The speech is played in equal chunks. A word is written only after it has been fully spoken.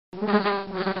So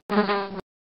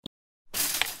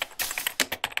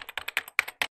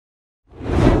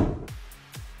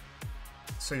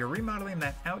you're remodeling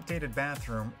that outdated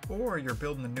bathroom, or you're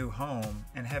building a new home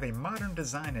and have a modern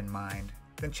design in mind,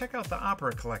 then check out the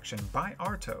Opera Collection by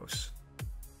Artos.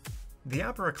 The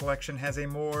Opera Collection has a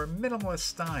more minimalist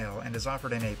style and is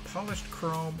offered in a polished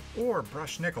chrome or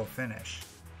brushed nickel finish.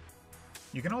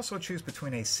 You can also choose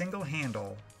between a single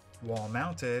handle,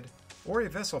 wall-mounted, or a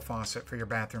vessel faucet for your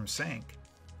bathroom sink.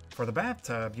 For the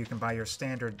bathtub, you can buy your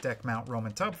standard deck mount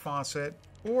Roman tub faucet,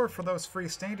 or for those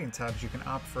freestanding tubs, you can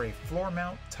opt for a floor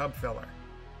mount tub filler.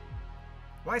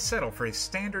 Why settle for a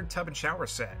standard tub and shower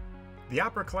set? The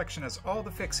Opera Collection has all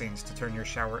the fixings to turn your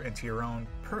shower into your own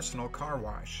personal car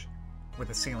wash. With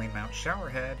a ceiling mount shower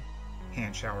head,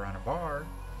 hand shower on a bar,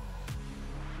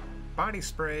 body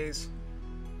sprays,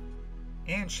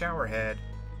 and shower head,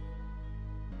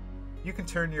 you can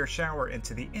turn your shower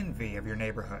into the envy of your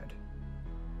neighborhood.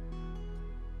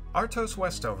 Artos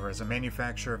Westover is a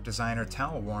manufacturer of designer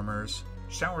towel warmers,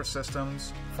 shower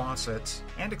systems, faucets,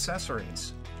 and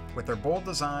accessories. With their bold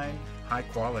design, high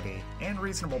quality, and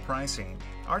reasonable pricing,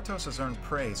 Artos has earned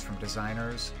praise from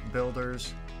designers,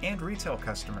 builders, and retail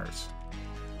customers.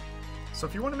 So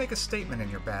if you want to make a statement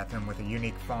in your bathroom with a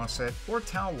unique faucet or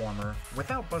towel warmer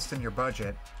without busting your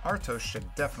budget, Artos should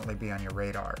definitely be on your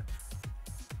radar.